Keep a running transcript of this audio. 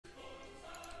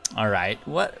All right.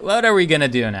 What are we gonna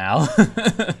do now?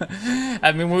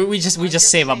 I mean, we just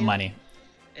save up money.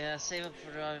 Yeah, save up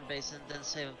for the Roman base and then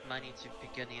save up money to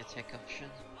pick any attack option.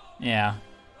 Yeah.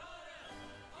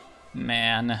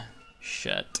 Man,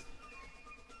 shit.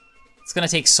 It's gonna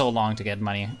take so long to get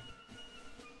money.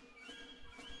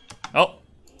 Oh,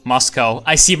 Moscow.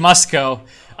 I see Moscow.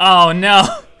 Oh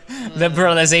no!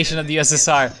 Liberalization of the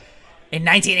USSR. In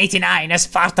 1989, as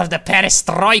part of the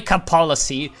Perestroika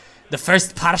policy, the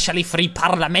first partially free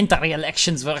parliamentary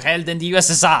elections were held in the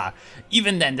USSR.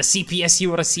 Even then, the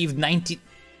CPSU received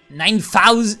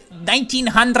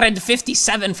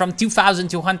 1,957 from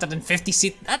 2,250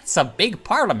 seats. That's a big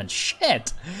parliament.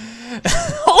 Shit.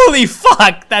 Holy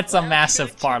fuck, that's a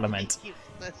massive parliament.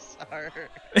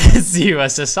 It's the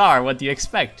USSR, what do you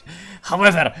expect?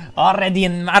 However, already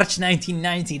in March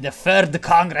 1990, the Third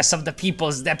Congress of the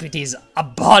People's Deputies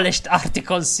abolished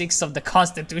Article 6 of the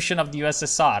Constitution of the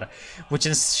USSR, which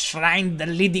enshrined the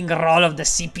leading role of the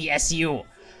CPSU.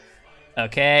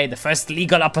 Okay, the first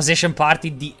legal opposition party,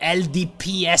 the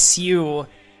LDPSU,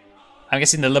 I'm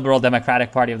guessing the Liberal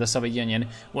Democratic Party of the Soviet Union,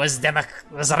 was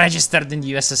registered in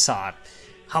the USSR.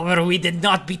 However, we did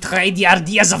not betray the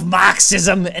ideas of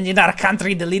Marxism, and in our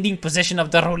country, the leading position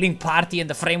of the ruling party in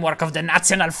the framework of the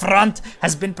National Front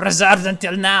has been preserved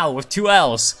until now, with 2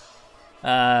 L's.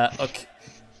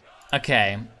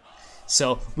 Okay.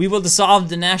 So, we will dissolve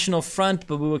the National Front,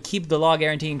 but we will keep the law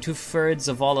guaranteeing 2/3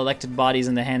 of all elected bodies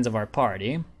in the hands of our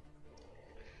party.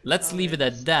 Let's leave it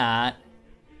at that.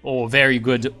 Oh, very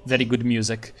good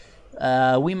music.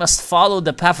 We must follow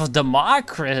the path of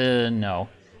democracy. No.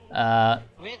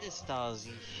 We're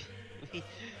Ostalgie.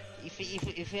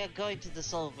 If we are going to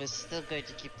dissolve, we're still going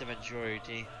to keep the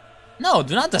majority. No,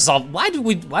 do not dissolve.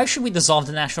 Why should we dissolve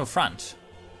the National Front?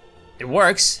 It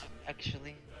works.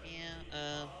 Actually,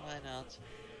 yeah, why not?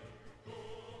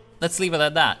 Let's leave it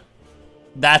at that.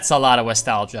 That's a lot of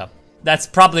nostalgia. That's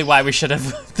probably why we should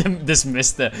have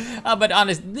dismissed it. But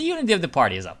honest, the unity of the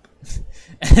party is up.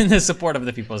 And the support of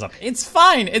the people is up. It's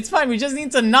fine, we just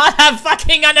need to not have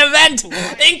fucking an event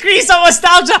increase of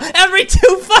nostalgia every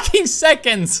 2 fucking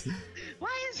seconds.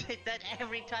 Why is it that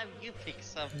every time you pick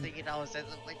something it always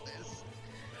ends up like this?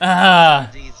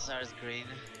 These are green.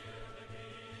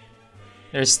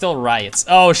 There's still riots.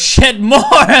 Oh shit,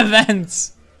 more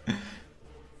events!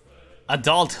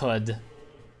 Adulthood.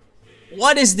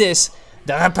 What is this?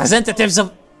 The representatives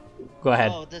of... Go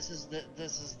ahead. Oh, this is the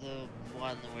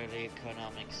one where the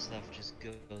economic stuff just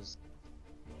goes.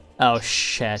 Oh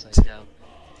shit.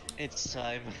 It's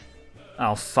time.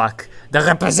 Oh fuck. The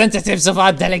representatives of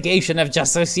our delegation have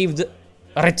just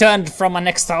returned from an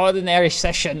extraordinary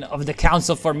session of the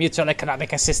Council for Mutual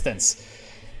Economic Assistance.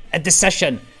 At this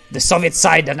session, the Soviet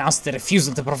side announced the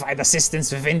refusal to provide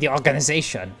assistance within the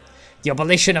organization, the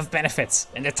abolition of benefits,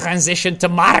 and the transition to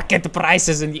market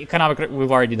prices in the economic...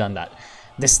 We've already done that.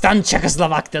 The stunned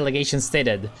Czechoslovak delegation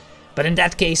stated, but in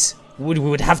that case, we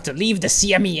would have to leave the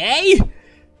CMEA?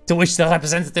 To which the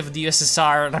representative of the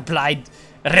USSR replied,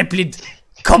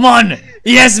 come on!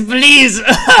 Yes, please!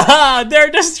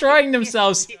 They're destroying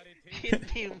themselves!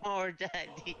 Give me more,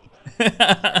 Daddy.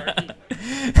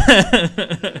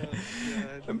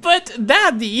 But,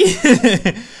 Daddy,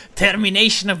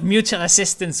 termination of mutual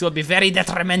assistance will be very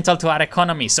detrimental to our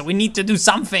economy, so we need to do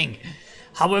something.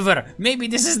 However, maybe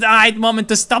this is the right moment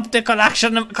to stop the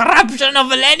corruption of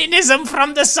Leninism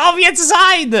from the Soviet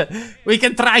side. We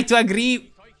can try to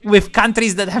agree with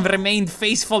countries that have remained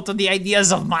faithful to the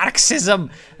ideas of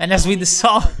Marxism, and as we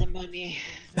dissolve...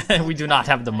 We do not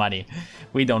have the money.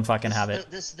 We don't fucking have it.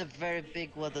 This is the very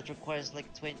big one that requires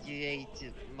like 28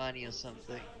 money or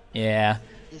something. Yeah.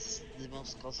 This is the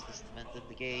most costliest event in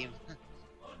the game.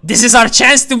 This is our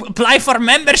chance to apply for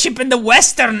membership in the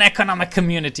Western Economic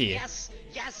Community. Yes,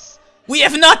 yes. We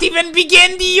have not even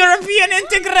begun the European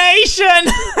integration.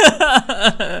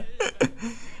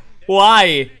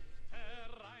 Why?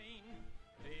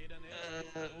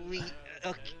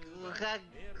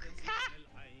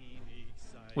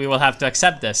 We will have to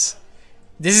accept this.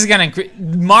 This is gonna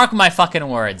mark my fucking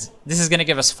words. This is gonna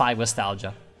give us 5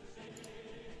 nostalgia.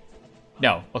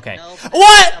 No, okay. No,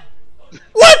 what?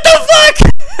 What the fuck?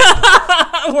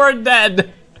 We're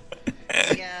dead.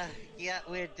 Yeah,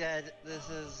 we're dead. This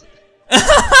is...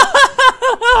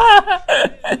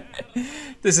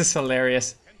 This is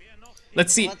hilarious.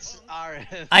 Let's see. What's our...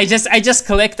 I just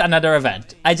clicked another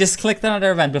event. I just clicked another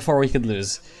event before we could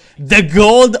lose. The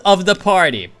gold of the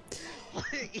party.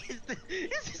 Is this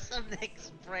some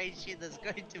next operation that's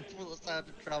going to pull us out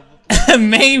of trouble.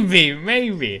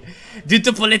 Maybe. Due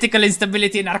to political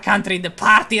instability in our country, the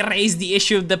party raised the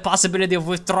issue of the possibility of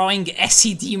withdrawing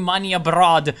SED money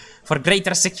abroad for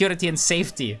greater security and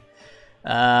safety.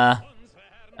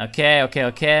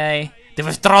 Okay. The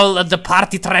withdrawal of the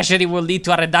party treasury will lead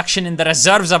to a reduction in the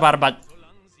reserves of our budget.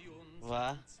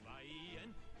 What?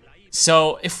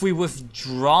 So, if we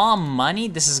withdraw money,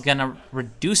 this is gonna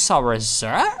reduce our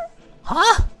reserve?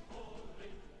 Huh?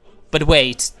 But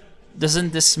wait,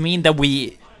 doesn't this mean that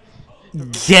we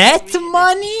get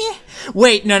money?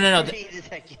 Wait, no.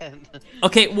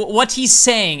 Okay, what he's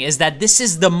saying is that this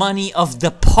is the money of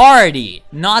the party,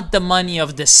 not the money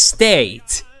of the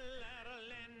state.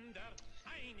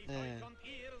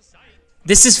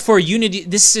 This is for unity.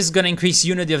 This is gonna increase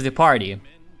unity of the party.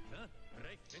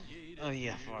 Oh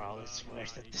yeah, for all it's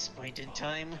worth at this point in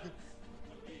time.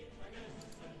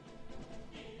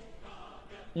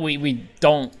 We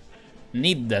don't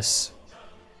need this.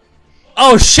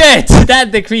 Oh shit!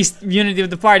 That decreased unity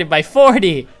of the party by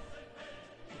 40.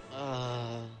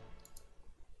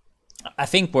 I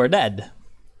think we're dead.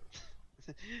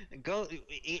 Go.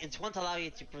 It won't allow you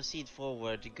to proceed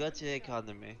forward. Go to the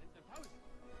economy.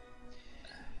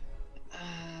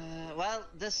 Well,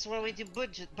 this is where we do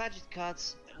budget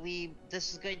cuts.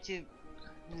 This is going to.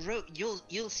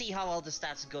 You'll see how all the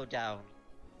stats go down.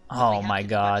 Oh my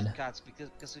god. Cuts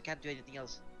because we can't do anything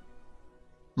else.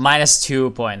 Minus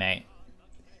 2.8.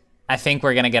 I think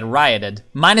we're gonna get rioted.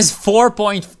 Minus 4.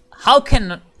 How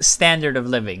can standard of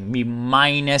living be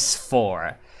minus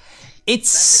 4? It's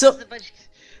so.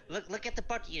 Look at the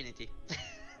party unity.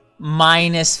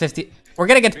 Minus 50. We're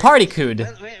gonna get party cooed.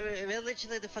 We're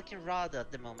literally the fucking rod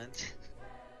at the moment.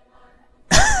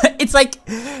 It's like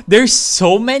there's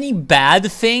so many bad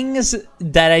things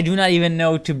that I do not even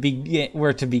know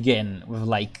where to begin with,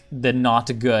 like the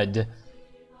not good.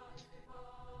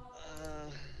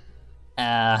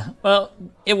 Well,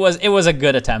 it was a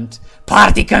good attempt.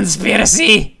 Party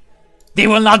conspiracy. They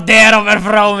will not dare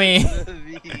overthrow me.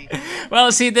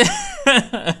 Well, see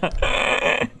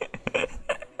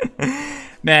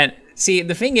man. See,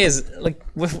 the thing is, like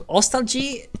with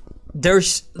Ostalgie,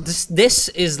 there's this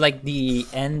is like the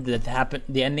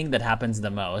ending that happens the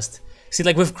most. See,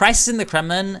 like with Crisis in the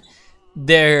Kremlin,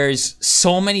 there's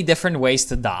so many different ways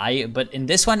to die, but in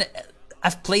this one,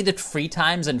 I've played it 3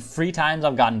 times, and 3 times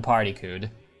I've gotten party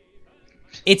cooed.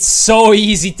 It's so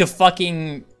easy to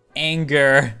fucking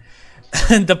anger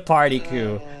the party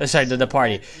coup. Sorry, the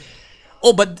party.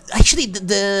 Oh, but actually,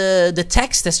 the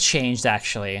text has changed,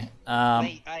 actually.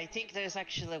 Wait, I think there's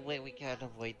actually a way we can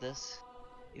avoid this.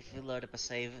 If we load up a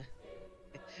save.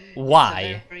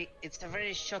 Why? It's a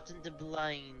very shot in the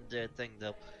blind thing,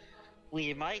 though.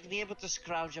 We might be able to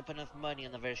scrounge up enough money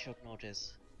on a very short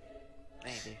notice.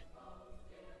 Maybe.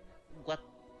 What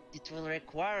it will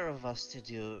require of us to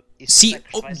do is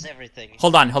sacrifice everything.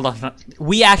 Hold on.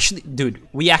 We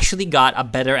actually got a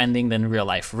better ending than real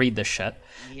life. Read this shit.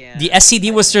 Yeah, the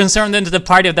SED was transformed into the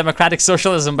Party of Democratic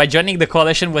Socialism by joining the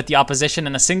coalition with the opposition,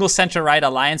 and a single center-right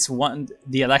alliance won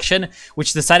the election,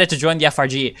 which decided to join the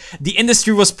FRG. The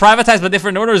industry was privatized by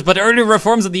different owners, but early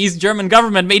reforms of the East German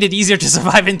government made it easier to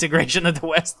survive integration of the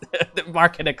West the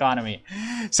market economy.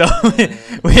 So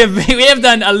we have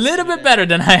done a little bit better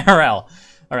than IRL.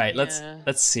 All right, let's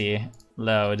see.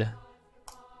 Load.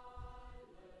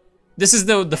 This is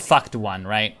the fucked one,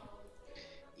 right?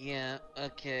 Yeah.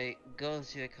 Okay. Go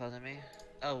to economy.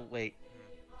 Oh wait.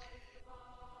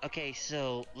 Okay,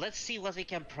 so let's see what we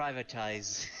can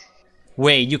privatize.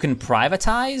 Wait, you can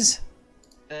privatize?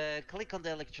 Click on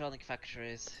the electronic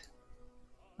factories.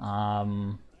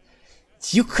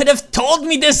 You could have told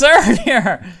me this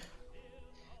earlier.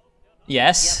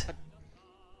 Yes. Yeah, but...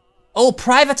 Oh,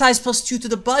 privatize plus 2 to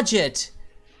the budget.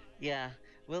 Yeah.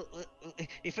 Well,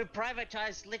 if we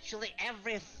privatize literally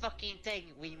every fucking thing,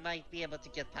 we might be able to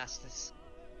get past this.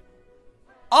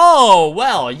 Oh,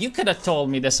 well, you could have told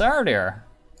me this earlier.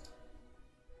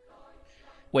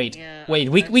 Wait, yeah, wait,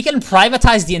 we can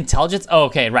privatize the intelligence? Oh,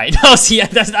 okay, right. Oh, see,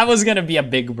 that was gonna be a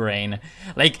big brain.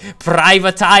 Like,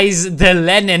 privatize the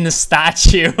Lenin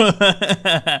statue.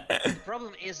 The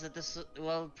problem is that this,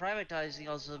 well, privatizing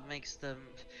also makes them,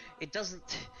 it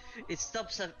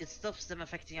stops them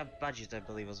affecting our budget, I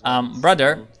believe, as well.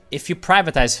 Brother, if you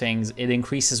privatize things, it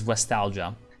increases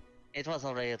Ostalgie. It was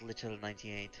already at literally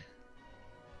 98.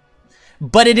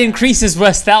 But it increases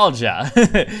Ostalgie.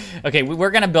 Okay,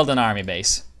 we're gonna build an army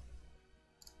base.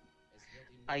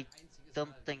 I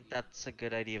don't think that's a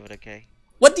good idea, but okay.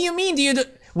 What do you mean?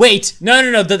 Wait,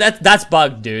 no, that's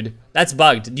bugged, dude. That's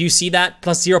bugged. Do you see that?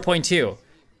 Plus 0.2.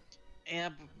 Yeah,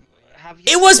 have you?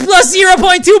 It was plus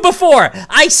 0.2 before.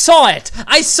 I saw it.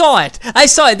 I saw it. I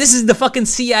saw it. This is the fucking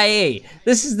CIA.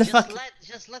 This is the fucking.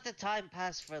 Just let the time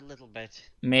pass for a little bit.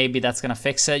 Maybe that's gonna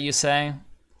fix it. You say?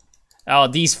 Oh,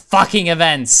 these fucking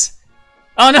events.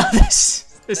 Oh no, this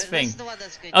thing. This is the one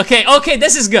that's going Okay, okay,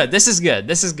 this is good. This is good.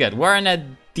 This is good. We're in a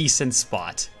decent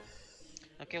spot.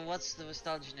 Okay, what's the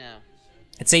Ostalgie now?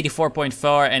 It's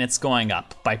 84.4 and it's going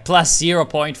up by plus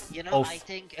 0.0. You know, I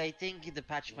think the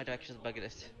patch might actually bug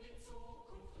it.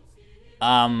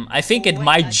 I think it wait,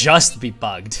 might I just think be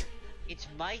bugged. It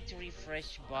might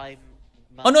refresh by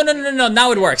month. Oh no no no no no!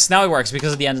 Now it works. Now it works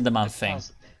because of the end of the month thing.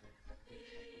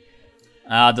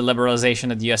 The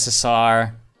liberalization of the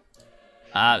USSR.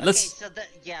 Let's So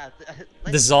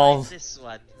let's dissolve try this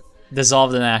one.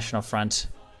 dissolve the National Front.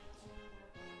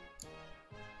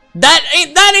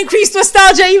 That increased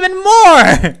nostalgia even more.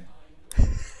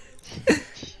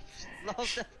 Load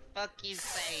the fucking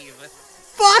save.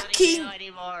 Fucking. Don't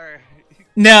anymore.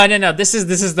 No no no! This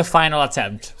is the final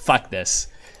attempt. Fuck this.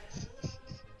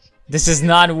 This is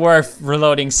not worth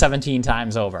reloading 17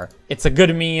 times over. It's a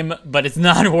good meme, but it's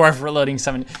not worth reloading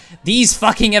 17. These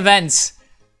fucking events.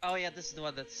 Oh yeah, this is the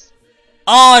one that's.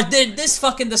 Oh, this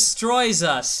fucking destroys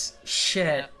us.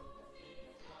 Shit.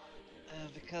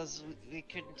 Because we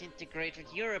couldn't integrate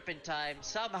with Europe in time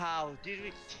somehow. Did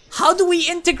we? How do we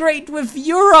integrate with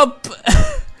Europe?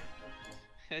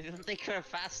 I don't think we're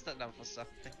fast enough or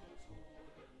something.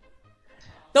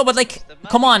 No, but like,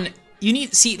 come on. You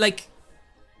need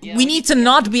Yeah, we need to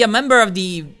not be a member of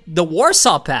the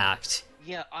Warsaw Pact.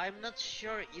 Yeah, I'm not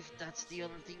sure if that's the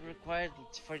only thing required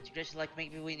for integration. Like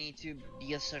maybe we need to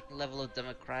be a certain level of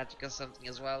democratic or something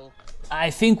as well. I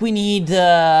think we need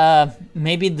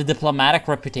maybe the diplomatic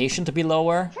reputation to be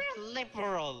lower. We're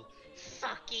liberal.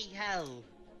 Fucking hell.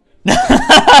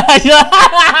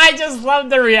 I just love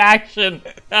the reaction.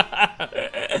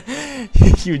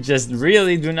 You just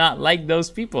really do not like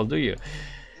those people, do you?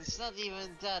 It's not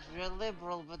even that. We're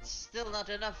liberal, but still not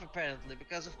enough apparently.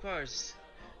 Because of course.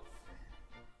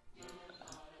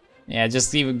 Yeah,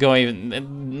 just even go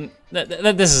even.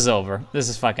 This is over. This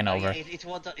is fucking over. Yeah, it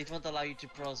won't allow you to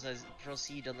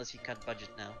proceed unless you cut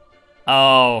budget now.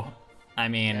 Oh, I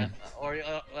mean. Yeah, or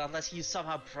unless you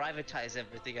somehow privatize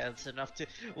everything else enough to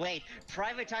wait,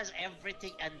 privatize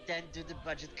everything and then do the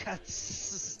budget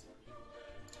cuts.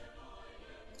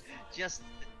 Just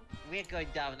we're going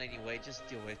down anyway. Just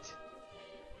do it.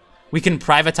 We can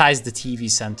privatize the TV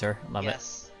center. Love it.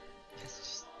 Yes,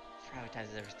 just privatize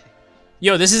everything.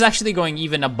 Yo, this is actually going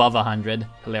even above 100.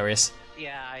 Hilarious.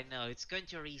 Yeah, I know. It's going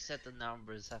to reset the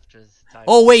numbers after the time.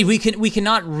 Oh wait, we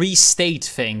cannot restate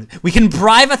things. We can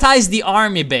privatize the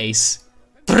army base.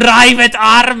 Private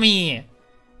army.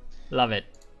 Love it.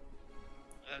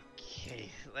 Okay,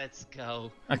 let's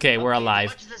go. Okay, we're alive.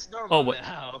 Much less normal Oh, wait.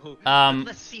 now.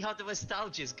 Let's see how the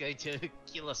Ostalgie is going to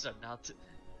kill us or not.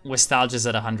 Nostalgia's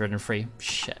at 103.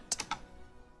 Shit.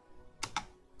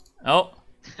 Oh.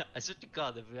 I swear to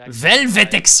God, if we actually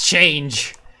Velvet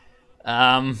exchange.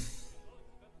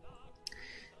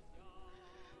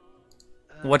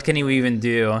 What can you even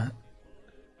do?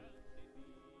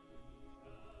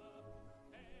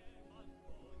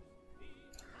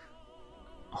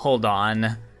 Hold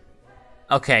on.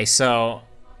 Okay, so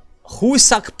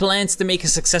Husak plans to make a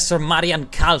successor Marian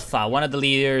Kalfa, one of the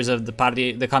leaders of the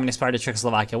party, the Communist Party of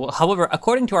Czechoslovakia. Well, however,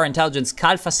 according to our intelligence,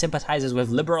 Kalfa sympathizes with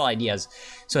liberal ideas,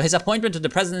 so his appointment to the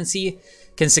presidency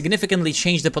can significantly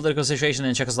change the political situation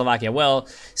in Czechoslovakia. Well,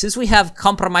 since we have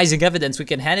compromising evidence, we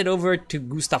can hand it over to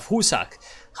Gustav Husak.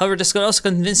 However, this could also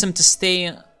convince him to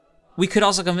stay. We could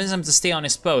also convince him to stay on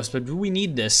his post, but do we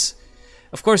need this?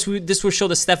 Of course, this will show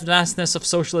the steadfastness of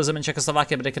socialism in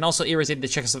Czechoslovakia, but it can also irritate the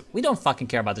Czechoslovaks. We don't fucking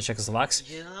care about the Czechoslovaks.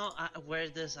 You know where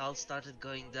this all started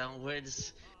going down? Where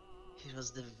this... It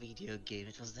was the video game.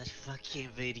 It was that fucking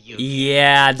video game.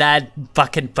 Yeah, that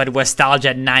fucking but Ostalgie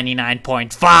at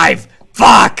 99.5!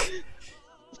 Fuck!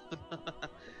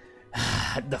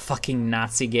 The fucking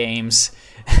Nazi games.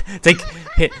 It's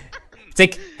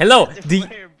like, hello, the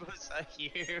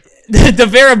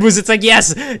Veribus, it's like,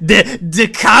 yes, the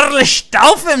Karl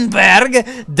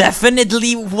Stauffenberg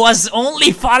definitely was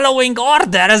only following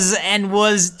orders and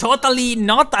was totally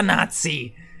not a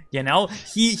Nazi. You know,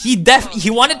 he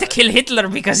wanted to kill Hitler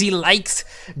because he liked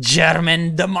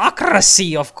German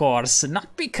democracy, of course,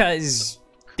 not because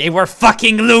they were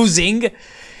fucking losing.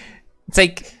 It's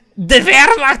like, the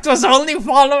Wehrmacht was only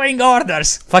following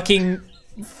orders. Fucking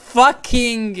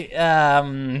fucking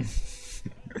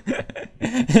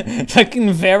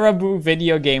Veribus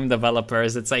video game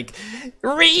developers. It's like,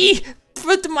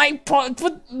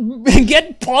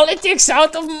 get politics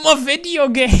out of my video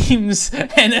games,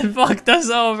 and it fucked us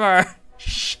over.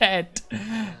 Shit.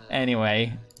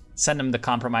 Anyway, send him the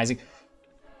compromising.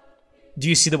 Do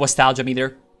you see the Ostalgie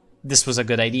meter? This was a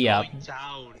good idea.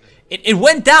 It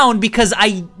went down because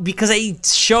I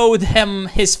showed him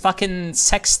his fucking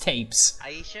sex tapes. Are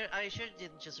you sure it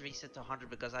didn't just reset to 100?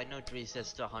 Because I know it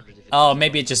resets to 100. If Oh,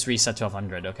 maybe it just reset to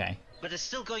 100. Okay. But it's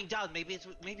still going down. Maybe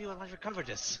we'll not recover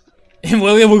this.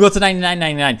 We'll go to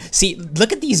 99.99. See,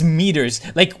 look at these meters.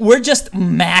 Like, we're just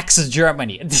max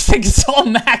Germany. It's like, it's all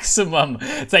maximum.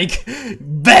 It's like,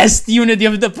 best unity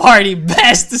of the party,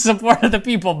 best support of the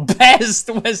people, best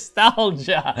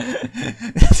Ostalgia.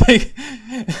 It's like,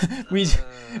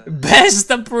 best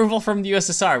approval from the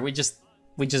USSR. We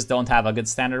just don't have a good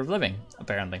standard of living,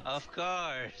 apparently. Of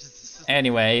course.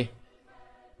 Anyway,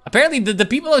 apparently the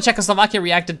people of Czechoslovakia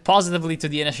reacted positively to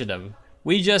the initiative.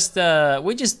 We just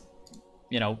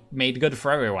you know, made good for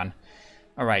everyone.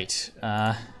 All right,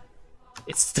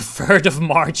 it's the 3rd of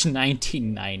March,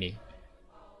 1990.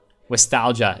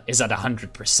 Ostalgia is at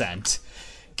 100%.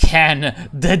 Can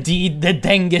the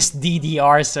DENGIST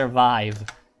DDR survive?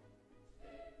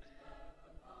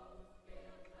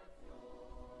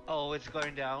 Oh, it's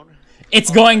going down.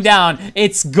 It's going down.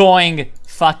 It's going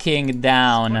fucking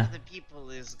down. One of the people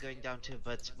is going down too,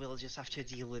 but we'll just have to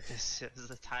deal with this as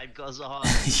the time goes on.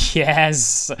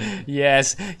 Yes,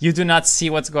 yes. You do not see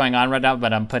what's going on right now,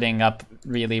 but I'm putting up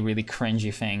really, really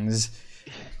cringy things.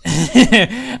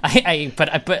 I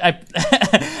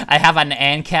have an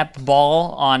ANCAP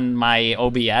ball on my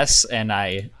OBS, and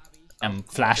I am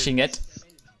flashing it.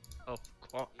 Of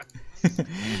course.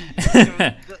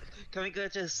 Can we go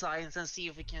to science and see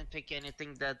if we can pick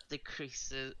anything that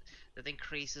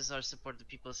increases our support to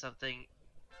people? Something.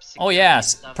 Oh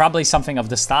yes, probably something of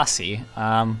the Stasi.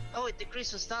 Oh, it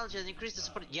decreased Ostalgie and increased the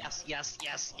support. Yes, yes,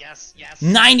 yes, yes, yes.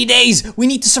 90 days. We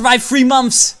need to survive 3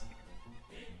 months.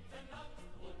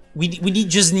 We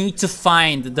just need to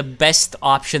find the best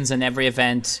options in every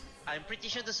event. I'm pretty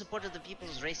sure the support of the people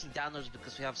is racing downwards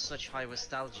because we have such high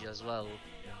Ostalgie as well.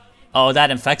 Oh,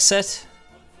 that affects it?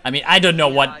 I mean, I don't know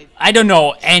what... I don't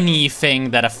know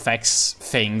anything that affects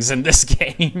things in this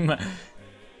game.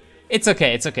 It's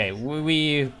okay, it's okay.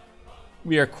 We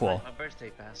are cool. My birthday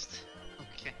passed.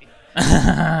 Okay.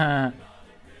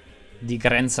 The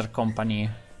Grenzer Company.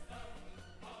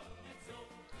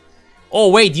 Oh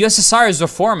wait, the USSR is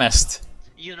reformist.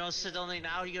 You know, suddenly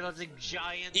now you're not a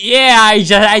giant... Yeah,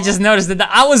 I just noticed that.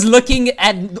 I was looking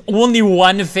at only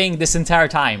one thing this entire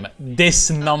time. This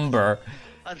number.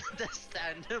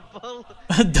 Understandable.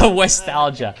 The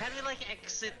Ostalgia. Can we like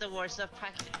exit the Warsaw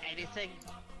Pact? Anything?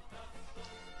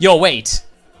 Yo, wait.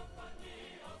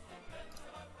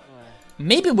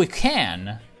 Maybe we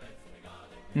can.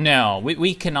 No,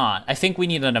 we cannot. I think we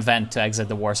need an event to exit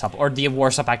the Warsaw, or the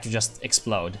Warsaw Pact to just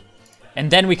explode, and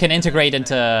then we can integrate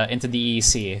into the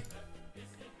EEC.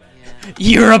 Yeah.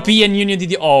 European Union.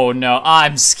 Oh no,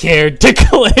 I'm scared to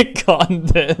click on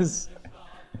this.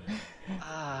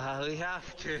 We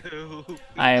have to.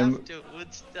 I am.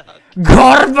 Woodstock.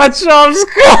 Gorbachev's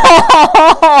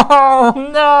call!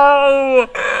 No!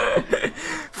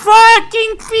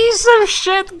 Fucking piece of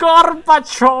shit,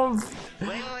 Gorbachev!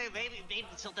 Wait, maybe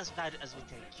it's not as bad as we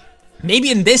think.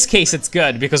 Maybe in this case it's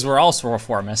good, because we're also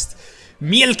reformist.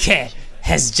 Milke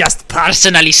has just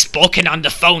personally spoken on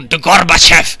the phone to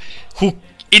Gorbachev, who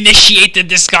initiated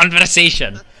this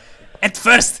conversation. At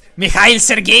first, Mikhail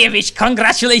Sergeyevich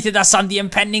congratulated us on the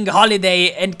impending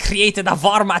holiday and created a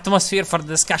warm atmosphere for the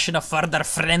discussion of further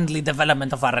friendly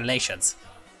development of our relations.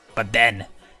 But then,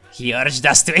 he urged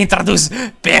us to introduce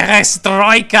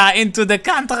perestroika into the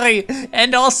country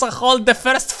and also hold the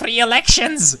first free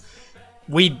elections.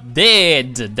 We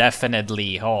did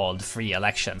definitely hold free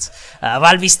elections.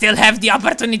 While we still have the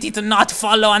opportunity to not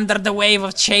follow under the wave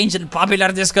of change and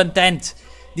popular discontent,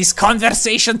 this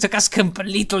conversation took us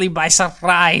completely by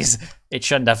surprise. It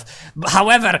shouldn't have.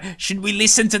 However, should we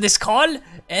listen to this call?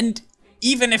 And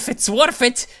even if it's worth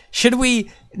it, should we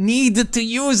need to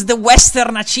use the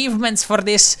Western achievements for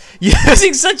this,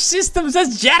 using such systems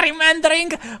as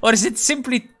gerrymandering? Or is it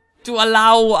simply to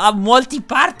allow a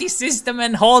multi-party system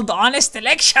and hold honest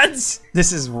elections?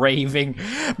 This is raving.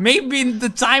 Maybe the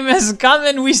time has come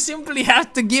and we simply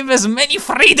have to give as many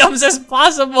freedoms as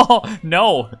possible.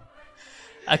 No.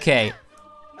 Okay,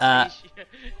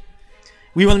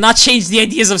 we will not change the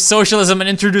ideas of socialism and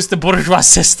introduce the bourgeois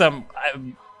system.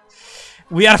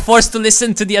 We are forced to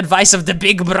listen to the advice of the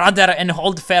big brother and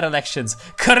hold fair elections.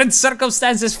 Current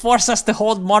circumstances force us to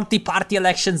hold multi-party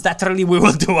elections. Naturally, we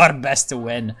will do our best to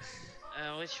win.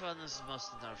 Which one is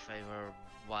most in our favor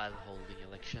while holding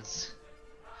elections?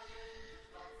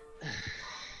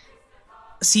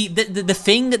 See, the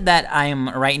thing that I'm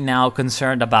right now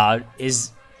concerned about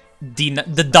is the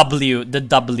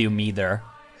W meter.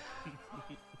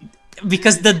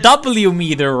 Because the W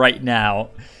meter right now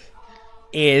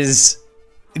is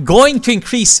going to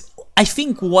increase, I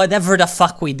think, whatever the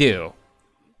fuck we do.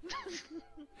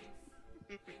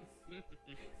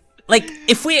 Like,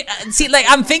 if we see, like,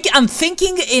 I'm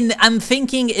thinking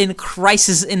in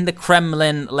Crisis in the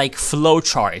Kremlin, like,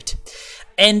 flowchart,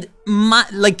 and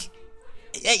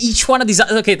each one of these,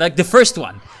 okay, like the first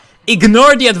one,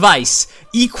 ignore the advice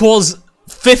equals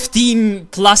 15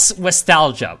 plus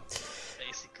Ostalgie.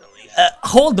 Basically.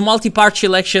 Hold multi-party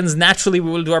elections. Naturally,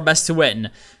 we will do our best to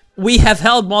win. We have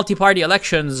held multi-party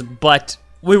elections, but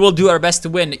we will do our best to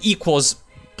win equals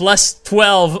plus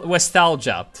 12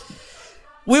 Ostalgie.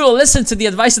 We will listen to the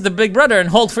advice of the Big Brother and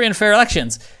hold free and fair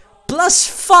elections. Plus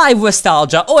 5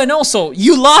 Ostalgie. Oh, and also,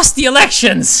 you lost the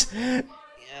elections! Yeah,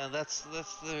 that's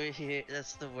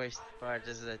the worst part,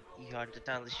 is that you aren't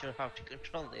entirely sure how to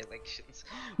control the elections.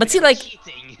 But see, like,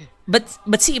 cheating.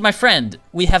 but see, my friend,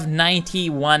 we have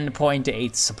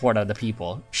 91.8 support of the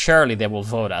people. Surely they will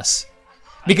vote us.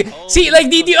 Because see, like,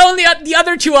 the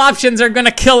other two options are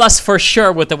gonna kill us for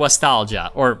sure with the Ostalgie.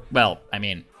 Or, well, I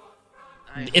mean,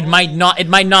 it might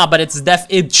not, but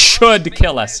it should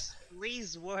kill us.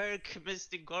 Please work,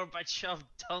 Mr. Gorbachev,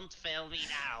 don't fail me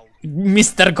now.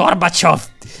 Mr. Gorbachev,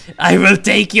 I will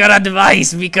take your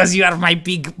advice because you are my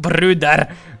big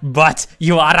brother, but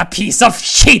you are a piece of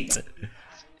shit.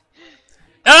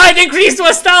 Oh, it increased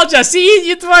Ostalgie. See,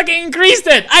 you fucking increased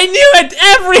it. I knew it.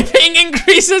 Everything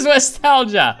increases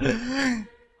Ostalgie.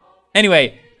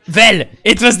 Anyway. Well,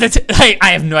 it was the I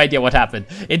have no idea what happened.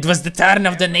 It was the turn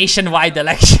of the nationwide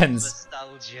elections.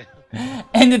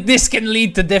 And this can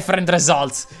lead to different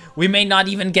results. We may not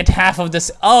even get half of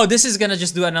this. Oh, this is gonna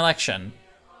just do an election.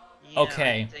 Yeah,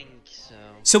 okay. I think so.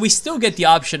 So we still get the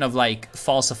option of, like,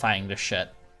 falsifying the shit.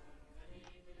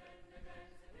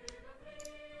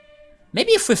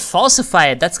 Maybe if we falsify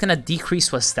it, that's gonna decrease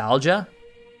Ostalgie.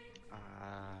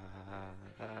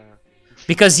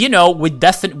 Because, you know, we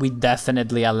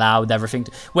definitely allowed everything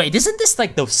to... Wait, isn't this,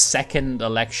 like, the second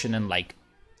election in, like,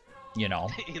 you know...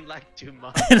 in, like, 2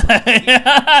 months.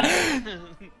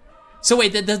 So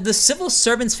wait, the civil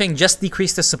servants thing just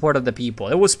decreased the support of the people.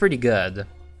 It was pretty good.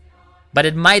 But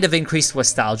it might have increased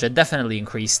Ostalgie. It definitely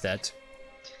increased it.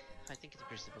 I think it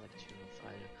increased it by, like, 2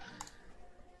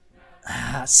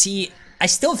 or 5. See, I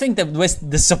still think that with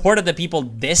the support of the people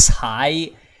this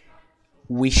high...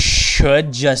 we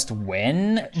should just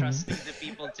win. Trusting the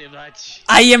people too much.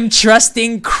 I am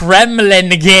trusting Kremlin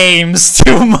games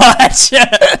too much.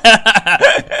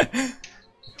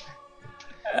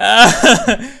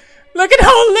 Look at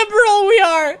how liberal we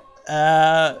are.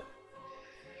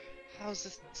 How's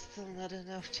it still not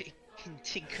enough to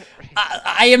integrate?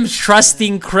 I am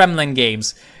trusting Kremlin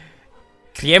games.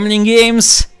 Kremlin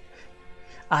games,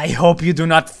 I hope you do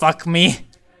not fuck me.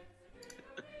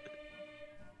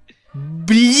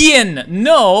 Blin!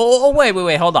 No! Oh,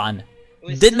 wait, hold on.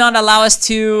 Did not allow us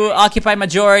to occupy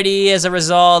majority as a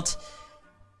result.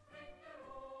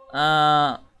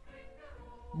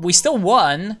 We still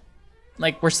won.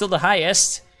 Like, we're still the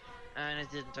highest. And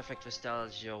it didn't affect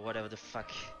Ostalgie or whatever the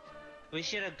fuck. We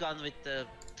should have gone with the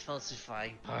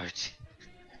falsifying part.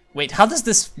 Wait, how does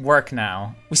this work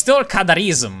now? We still are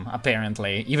Qadarism,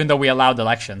 apparently, even though we allowed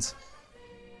elections.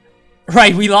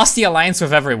 Right, we lost the alliance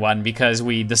with everyone because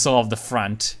we dissolved the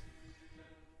front.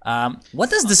 What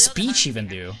does the speech even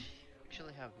do?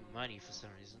 Actually have money for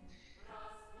some reason.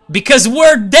 Because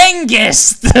we're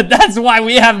DENGIST! That's why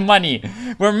we have money.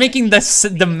 We're making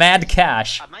the mad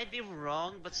cash. I might be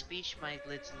wrong, but speech might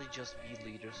literally just be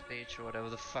leader speech or whatever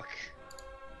the fuck.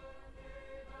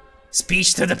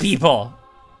 Speech to the people.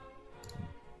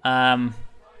 Yeah,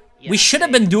 we should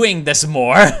have been doing this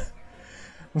more.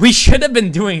 We should have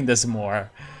been doing this more.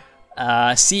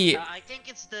 See... I think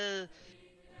it's the...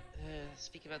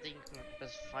 speak about the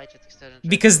fight with external...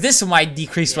 Because this might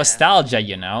decrease Ostalgie,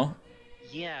 you know?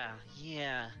 Yeah.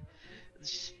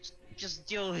 Just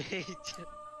do it.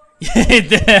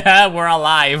 We're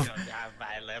alive.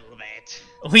 By a little bit.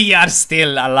 We are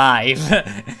still alive.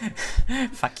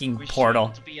 Fucking We portal.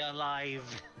 shouldn't be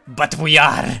alive. But we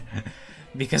are.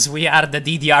 Because we are the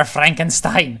DDR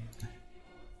Frankenstein.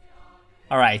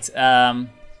 Alright,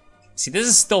 see, this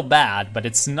is still bad, but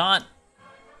it's not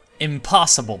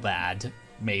impossible bad.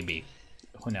 Maybe.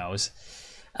 Who knows?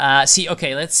 See,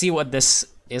 okay, let's see what this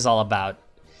is all about.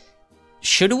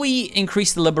 Should we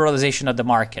increase the liberalization of the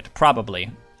market?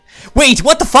 Probably. Wait,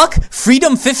 what the fuck?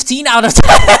 Freedom 15 out of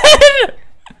 10?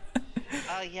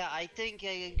 Yeah, I think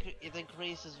it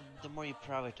increases the more you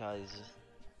privatize.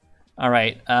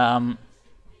 Alright,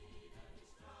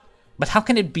 but how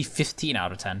can it be 15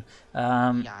 out of 10? Yeah,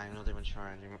 I'm not even sure.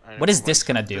 What is this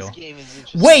gonna do? This game is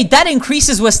interesting. Wait, that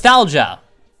increases nostalgia!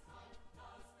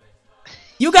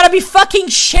 You gotta be fucking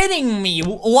shitting me!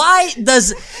 Why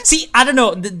does... See, I don't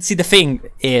know. See, the thing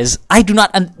is, I do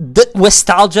not... The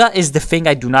nostalgia is the thing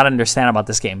I do not understand about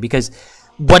this game, because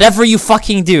whatever you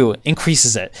fucking do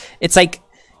increases it. It's like,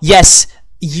 yes,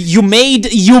 you made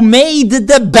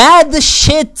the bad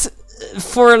shit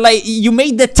for, like, you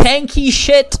made the tanky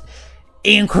shit,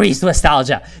 increased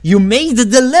nostalgia. You made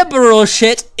the liberal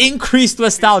shit, increased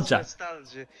nostalgia.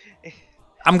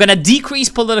 I'm gonna decrease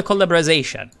political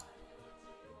liberalization.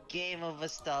 Game of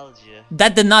nostalgia.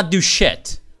 That did not do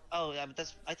shit. Oh, yeah,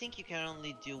 but I think you can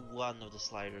only do one of the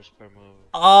sliders per move.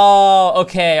 Oh,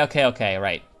 okay,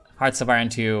 right. Hearts of Iron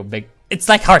 2, big... It's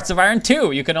like Hearts of Iron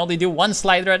 2. You can only do one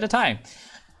slider at a time.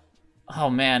 Oh,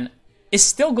 man. It's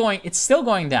still going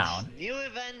down. New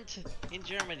event in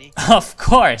Germany. Of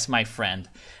course, my friend.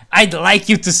 I'd like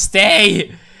you to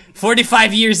stay.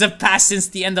 45 years have passed since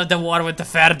the end of the war with the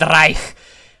Third Reich.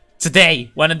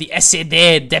 Today, one of the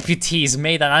SED deputies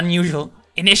made an unusual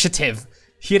initiative.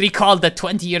 He recalled that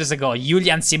 20 years ago,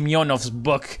 Yulian Semyonov's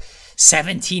book,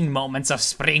 17 Moments of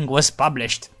Spring, was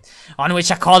published, on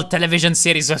which a cult television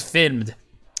series was filmed.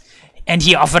 And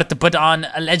he offered to put on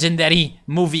a legendary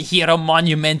movie hero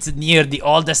monument near the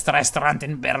oldest restaurant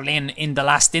in Berlin in the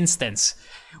last instance,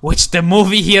 which the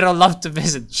movie hero loved to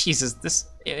visit. Jesus, this...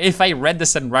 If I read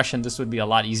this in Russian, this would be a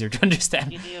lot easier to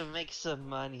understand. Can you make some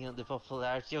money on the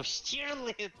popularity of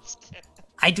Stirlitz?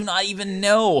 I do not even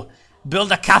know.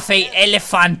 Build a cafe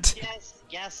elephant.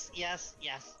 Yes.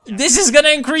 This is gonna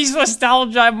increase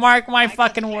nostalgia, mark my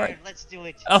fucking word. Let's do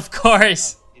it. Of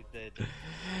course.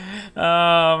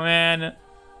 Oh, man.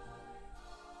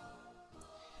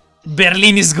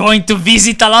 Berlin is going to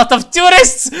visit a lot of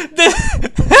tourists.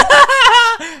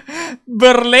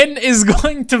 Berlin is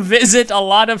going to visit a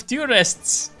lot of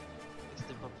tourists. It's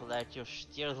the popularity of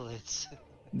Stirlitz.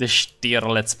 The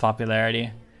Stirlitz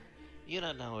popularity. You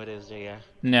don't know what it is, do you?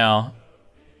 No.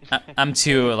 I'm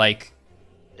too, like...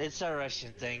 It's a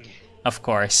Russian thing. Of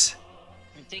course.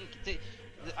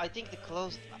 I think the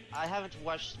closest... I haven't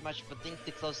watched much, but I think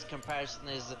the closest comparison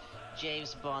is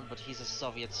James Bond, but he's a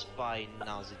Soviet spy in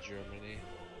Nazi Germany.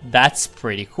 That's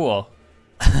pretty cool.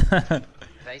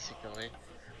 Basically.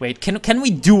 Wait, can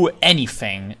we do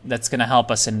anything that's gonna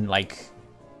help us in, like,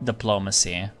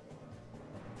 diplomacy?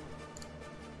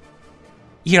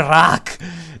 Iraq!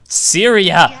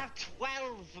 Syria! We have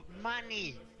 12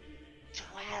 money!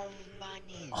 12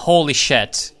 money! Holy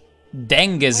shit.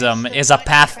 Dengism is a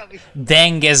path.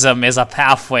 Dengism is a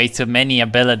pathway to many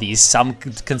abilities some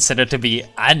consider to be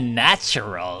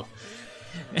unnatural.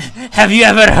 Have you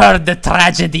ever heard the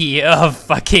tragedy of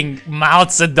fucking Mao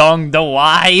Zedong the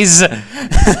Wise?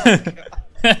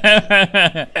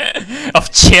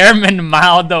 Of Chairman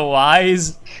Mao the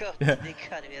Wise? God, they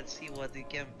can't even see what they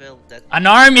can build. That an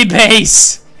army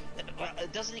base!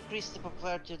 It doesn't increase the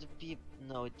popularity of the people.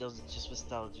 No, it doesn't. Just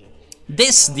nostalgia.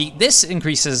 This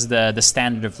increases the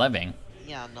standard of living.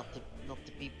 Yeah, not the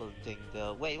people thing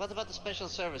though. Wait, what about the special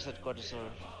service headquarters? Or...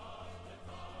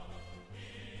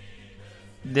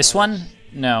 This one?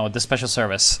 No, the special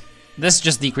service. This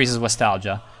just decreases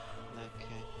nostalgia.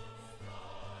 Okay.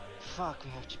 Fuck,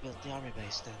 we have to build the army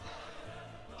base then.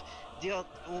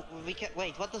 We can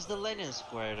wait. What does the Lenin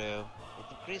Square do? It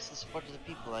increases the support of the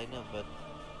people. I know, but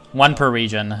one per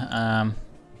region.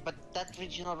 But that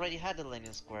region already had a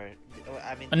Lenin Square.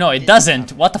 I mean, no, it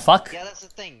doesn't. What the fuck? Yeah, that's the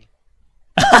thing.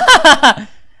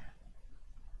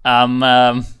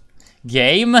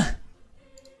 Game?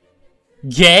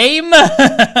 Game?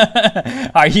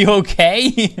 Are you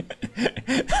okay?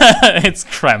 It's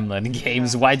Kremlin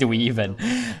games. Why do we even?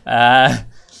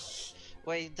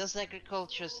 Wait, does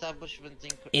agriculture establishment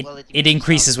it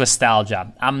increases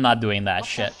nostalgia. I'm not doing that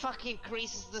shit. What the fuck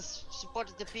increases the support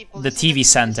of the people? The TV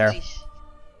center.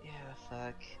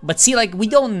 Fuck. But see, like, we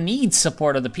don't need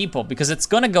support of the people because it's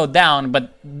gonna go down,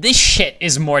 but this shit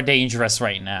is more dangerous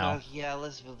right now. Oh, yeah,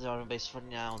 let's build the army base for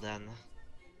now then.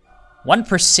 One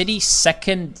per city,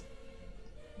 second...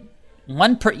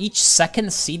 One per each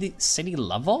second city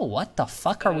level? What the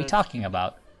fuck are we talking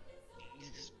about?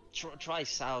 Try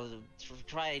south,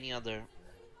 try any other.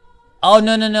 Oh,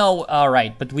 no.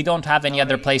 Alright, but we don't have any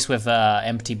other place with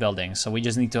empty buildings, so we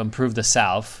just need to improve the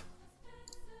south.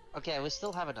 Okay, we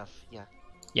still have enough, yeah.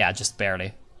 Yeah, just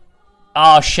barely.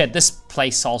 Oh shit, this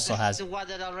place also has... the one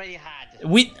that already had.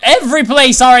 Every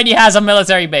place already has a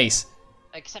military base!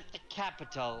 Except the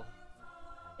capital.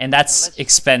 And that's Let's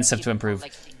expensive keep to improve.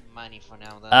 collecting money for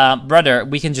now, then. Brother,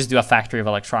 we can just do a factory of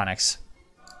electronics.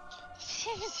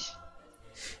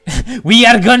 We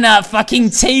are gonna fucking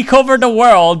take over the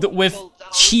world with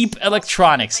cheap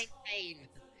electronics.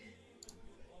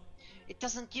 It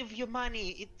doesn't give you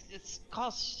money. It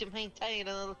costs to maintain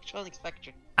an electronics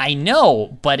factory. I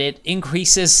know, but it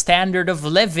increases standard of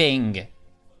living,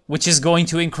 which is going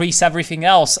to increase everything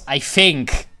else, I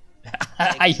think.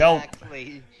 I hope.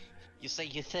 Exactly. You say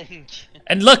you think.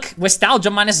 And look, nostalgia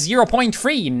minus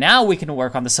 0.3. Now we can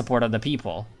work on the support of the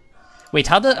people. Wait,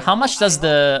 how much does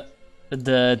the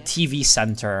TV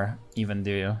center even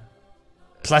do?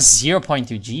 Plus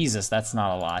 0.2. Jesus, that's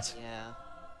not a lot. Yeah.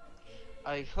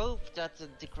 I hope that the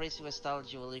decreasing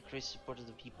nostalgia will increase support of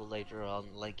the people later on,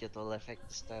 like it will affect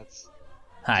the stats.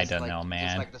 I don't know, man.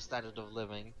 Just like the standard of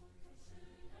living.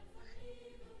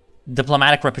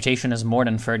 Diplomatic reputation is more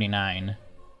than 39.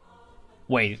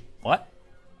 Wait, what?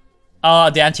 Oh,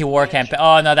 the anti-war campaign.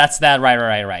 Oh, no, that's that.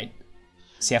 Right.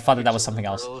 See, I thought that was something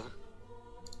else.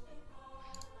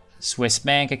 Swiss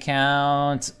bank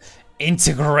account.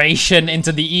 Integration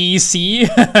into the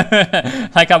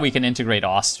EEC. Like how we can integrate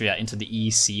Austria into the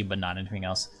EEC, but not anything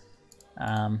else.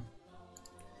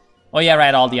 Oh yeah,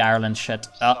 right, all the Ireland shit.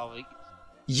 The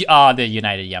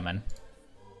United Yemen.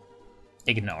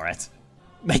 Ignore it.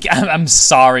 Like, I'm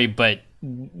sorry, but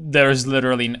there's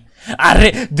literally...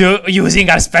 using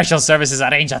our special services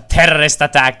arrange a terrorist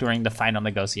attack during the final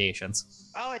negotiations.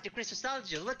 Oh, it decreased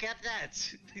nostalgia, look at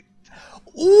that!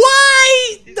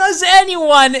 Why does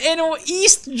anyone in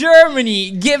East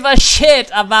Germany give a shit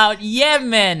about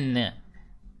Yemen?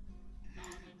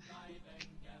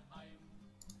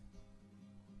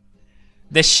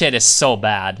 This shit is so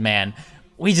bad, man.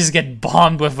 We just get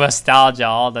bombed with nostalgia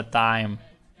all the time.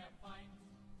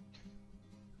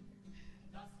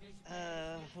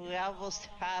 We're almost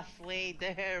halfway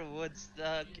there,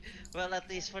 Woodstock. Well, at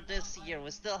least for this year,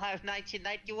 we still have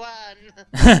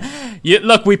 1991.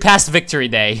 Look, we passed Victory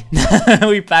Day.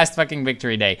 We passed fucking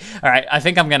Victory Day. Alright, I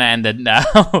think I'm gonna end it now.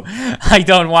 I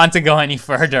don't want to go any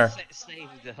further. Save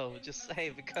though, just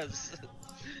save because...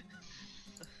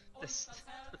 this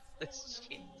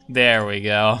shit. There we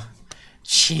go.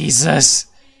 Jesus.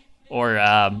 Or,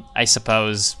 I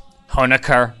suppose,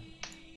 Honecker.